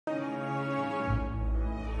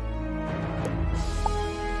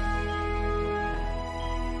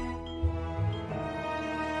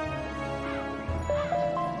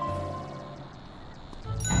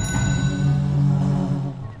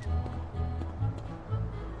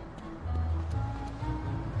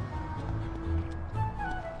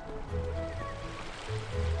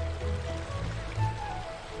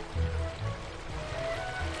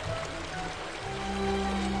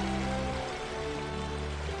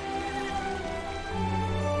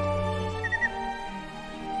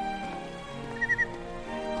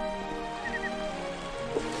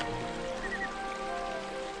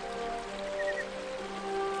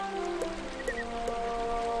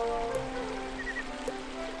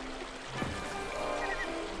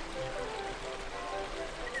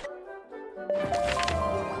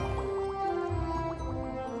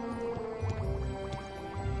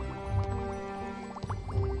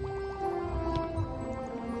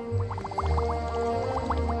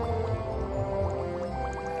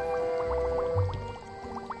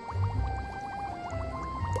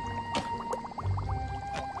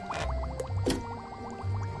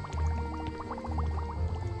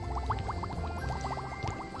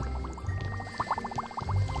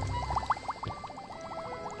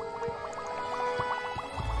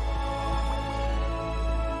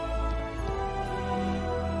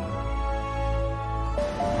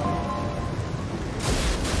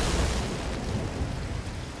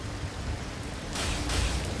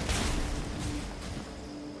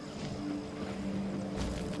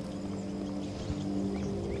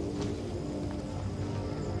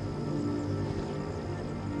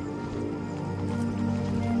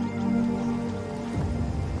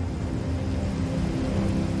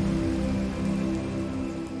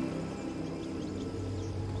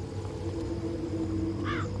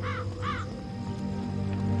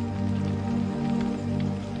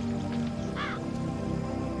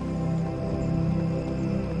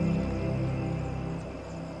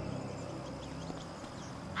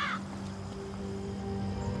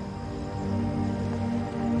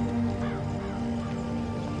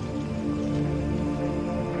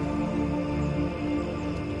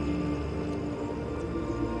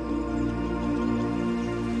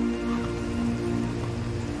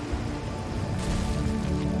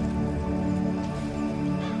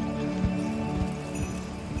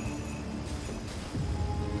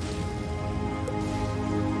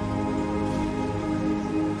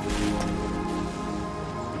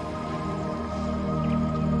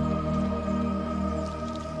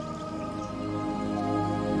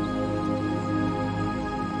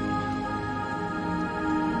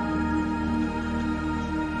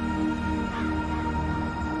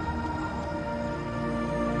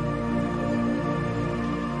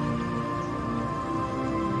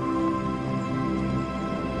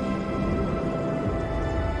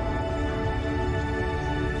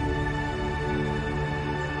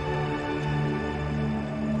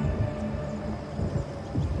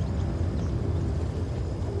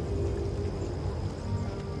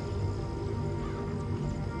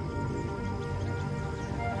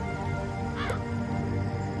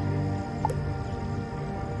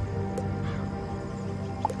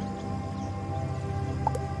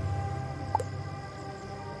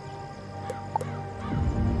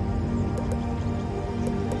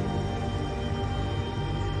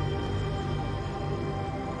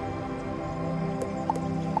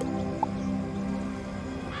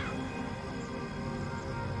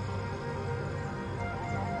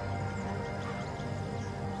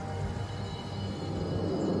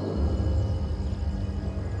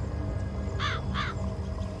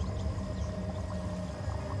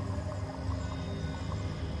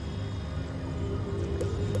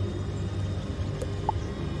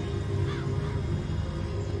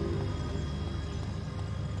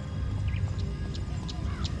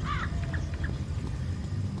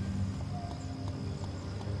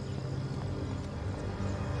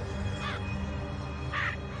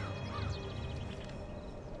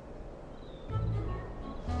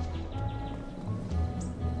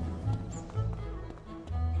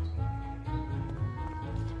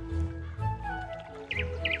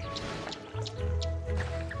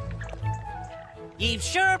You've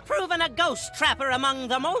sure proven a ghost trapper among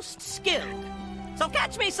the most skilled. So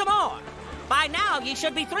catch me some more. By now, you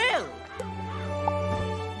should be thrilled.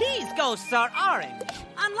 These ghosts are orange,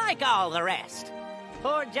 unlike all the rest.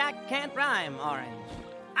 Poor Jack can't rhyme orange.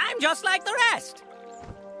 I'm just like the rest.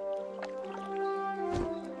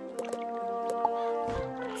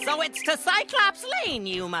 So it's to Cyclops Lane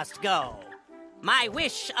you must go. My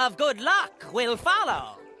wish of good luck will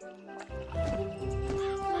follow.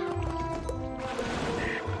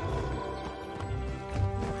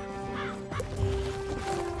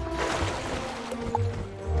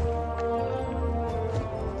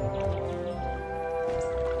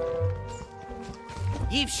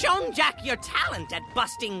 You've shown Jack your talent at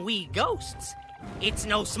busting wee ghosts. It's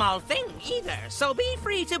no small thing either, so be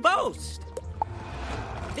free to boast.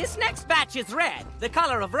 This next batch is red, the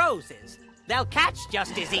color of roses. They'll catch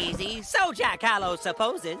just as easy, so Jack Hallow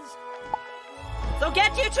supposes. So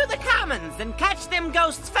get you to the commons and catch them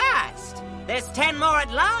ghosts fast. There's 10 more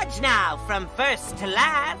at large now, from first to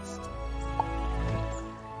last.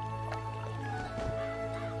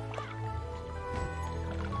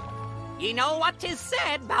 You know what 'tis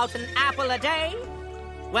said about an apple a day?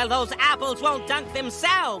 Well, those apples won't dunk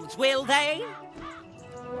themselves, will they?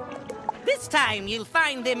 This time you'll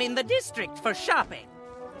find them in the district for shopping.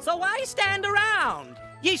 So why stand around?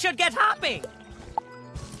 Ye should get hopping.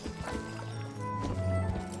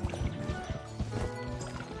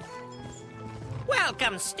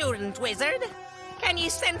 Welcome, student wizard. Can ye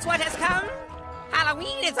sense what has come?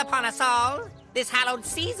 Halloween is upon us all. This hallowed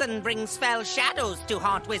season brings fell shadows to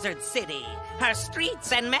haunt Wizard City, her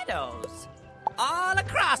streets and meadows. All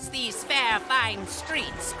across these fair, fine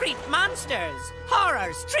streets creep monsters,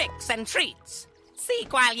 horrors, tricks, and treats.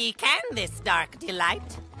 Seek while ye can this dark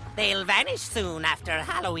delight. They'll vanish soon after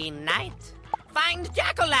Halloween night. Find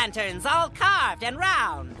jack-o'-lanterns all carved and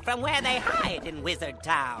round from where they hide in Wizard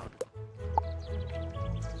Town.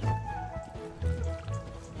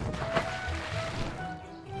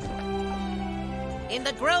 In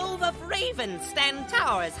the grove of ravens stand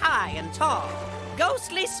towers high and tall,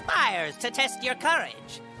 ghostly spires to test your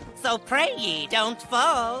courage. So pray ye don't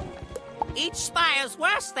fall. Each spire's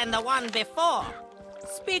worse than the one before.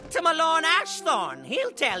 Speak to Malorn Ashthorn,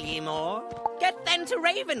 he'll tell ye more. Get then to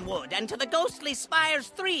Ravenwood and to the ghostly spires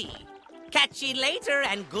 3. Catch ye later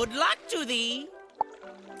and good luck to thee.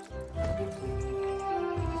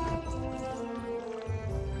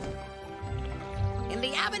 In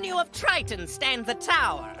the Avenue of Triton stands a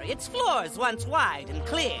tower, its floors once wide and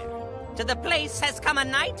clear. To the place has come a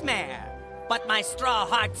nightmare, but my straw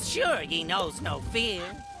heart's sure ye knows no fear.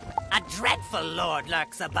 A dreadful lord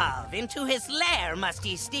lurks above, into his lair must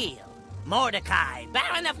ye steal. Mordecai,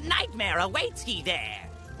 Baron of Nightmare, awaits ye there,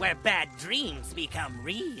 where bad dreams become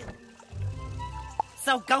real.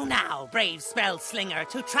 So go now, brave spell slinger,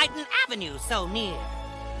 to Triton Avenue so near.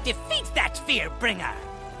 Defeat that fear bringer.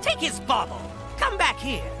 Take his bauble. Come back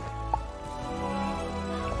here.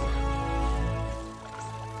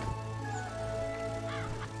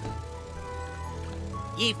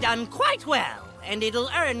 Ye've done quite well, and it'll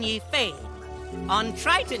earn ye fame. On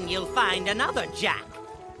Triton you'll find another Jack,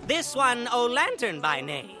 this one O'Lantern by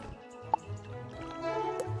name.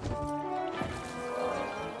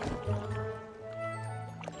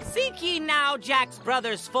 Seek ye now Jack's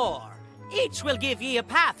brothers 4. Each will give ye a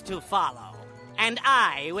path to follow. And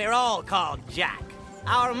we're all called Jack.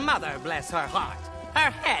 Our mother, bless her heart, her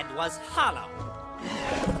head was hollow.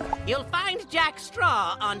 You'll find Jack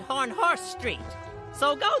Straw on Horn Horse Street.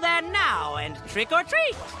 So go there now and trick or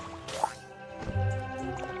treat.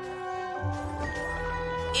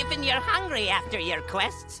 If you're hungry after your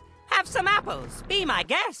quests, have some apples, be my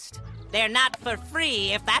guest. They're not for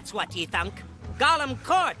free if that's what ye thunk. Gollum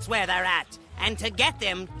Court's where they're at, and to get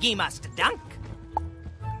them, ye must dunk.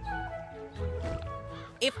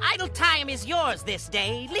 If idle time is yours this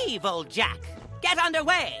day, leave old Jack. Get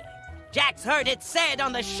underway. Jack's heard it said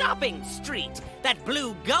on the shopping street that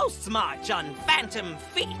blue ghosts march on phantom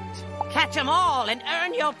feet. Catch 'em all and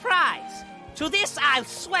earn your prize. To this I'll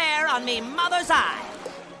swear on me mother's eyes.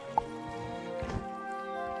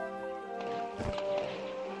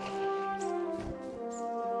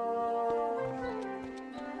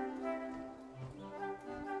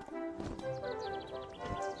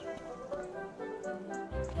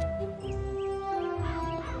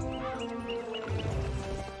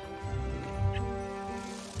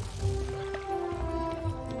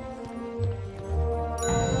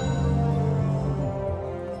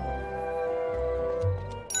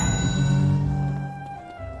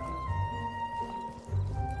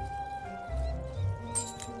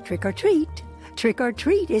 Trick or treat, Trick or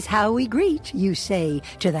treat is how we greet, you say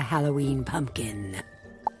to the Halloween pumpkin.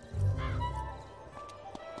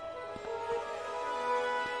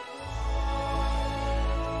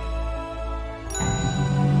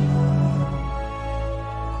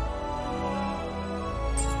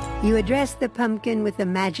 You address the pumpkin with the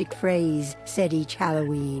magic phrase, said each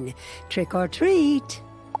Halloween. Trick or treat.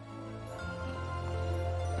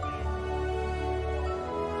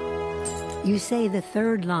 You say the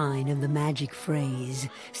third line of the magic phrase,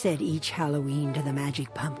 said each Halloween to the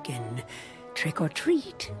magic pumpkin. Trick or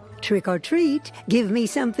treat. Trick or treat, give me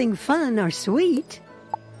something fun or sweet.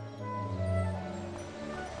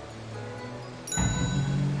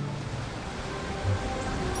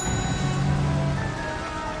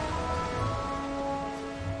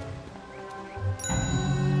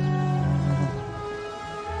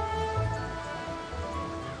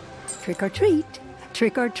 Trick or treat.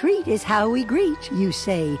 Trick or treat is how we greet, you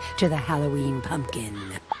say to the Halloween pumpkin.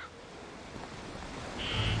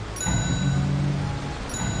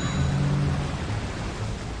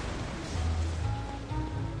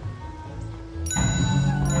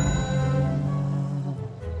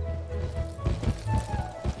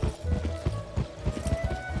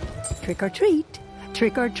 Trick or treat.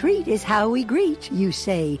 Trick or treat is how we greet, you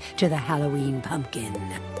say to the Halloween pumpkin.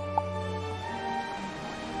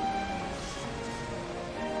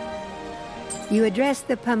 You address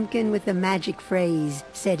the pumpkin with the magic phrase,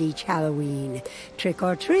 said each Halloween. Trick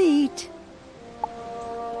or treat.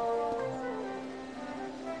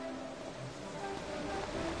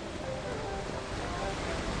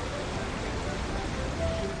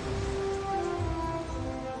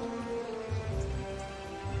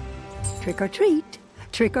 Trick or treat.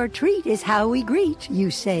 Trick or treat is how we greet, you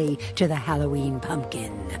say to the Halloween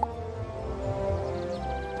pumpkin.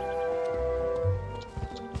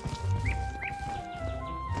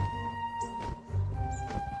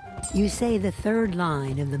 You say the third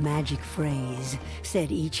line of the magic phrase, said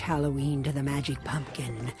each Halloween to the magic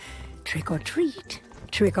pumpkin. Trick or treat.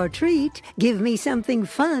 Trick or treat, give me something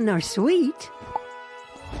fun or sweet.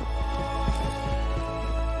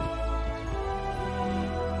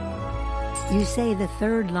 You say the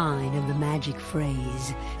third line of the magic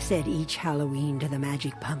phrase, said each Halloween to the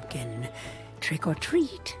magic pumpkin. Trick or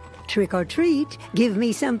treat. Trick or treat, give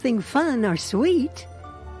me something fun or sweet.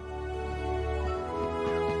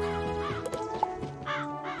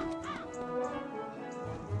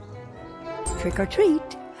 Trick or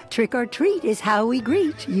treat. Trick or treat is how we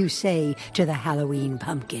greet, you say to the Halloween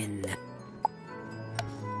pumpkin.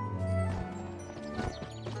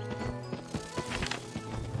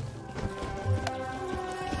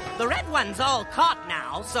 The red one's all caught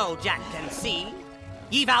now, so Jack can see.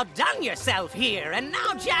 Ye've outdone yourself here, and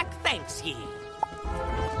now Jack thanks ye.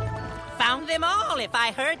 Found them all, if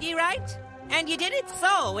I heard ye right, and ye did it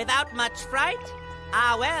so without much fright.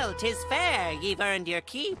 Ah well, 'tis fair, ye've earned your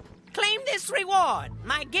keep. Claim this reward,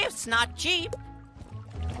 my gift's not cheap.